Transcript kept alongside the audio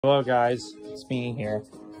Hello guys, it's me here,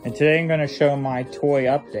 and today I'm going to show my toy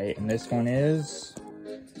update, and this one is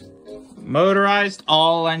Motorized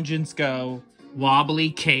All Engines Go Wobbly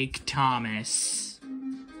Cake Thomas.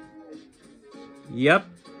 Yep,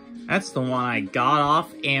 that's the one I got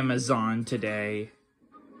off Amazon today.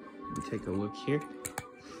 Let me take a look here.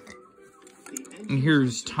 And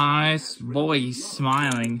here's Thomas. Boy, he's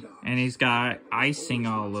smiling, and he's got icing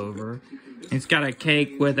all over. He's got a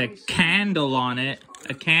cake with a candle on it.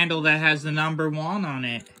 A candle that has the number 1 on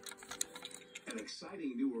it.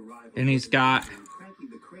 And he's got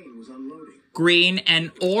green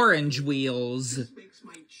and orange wheels.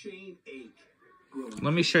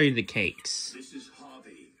 Let me show you the cakes.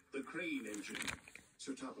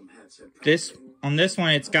 On this one,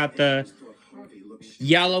 it's got the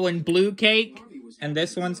yellow and blue cake. And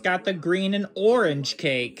this one's got the green and orange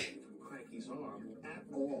cake.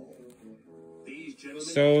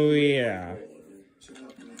 So, yeah.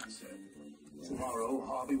 Tomorrow,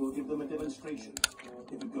 Harvey will give them a demonstration.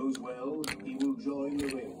 If it goes well, he will join the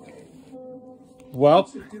railway. Well,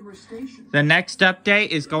 the next update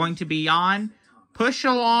is going to be on Push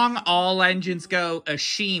Along All Engines Go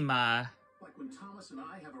Ashima. Like when Thomas and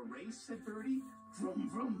I have a race, said Birdie. Vroom,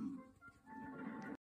 vroom.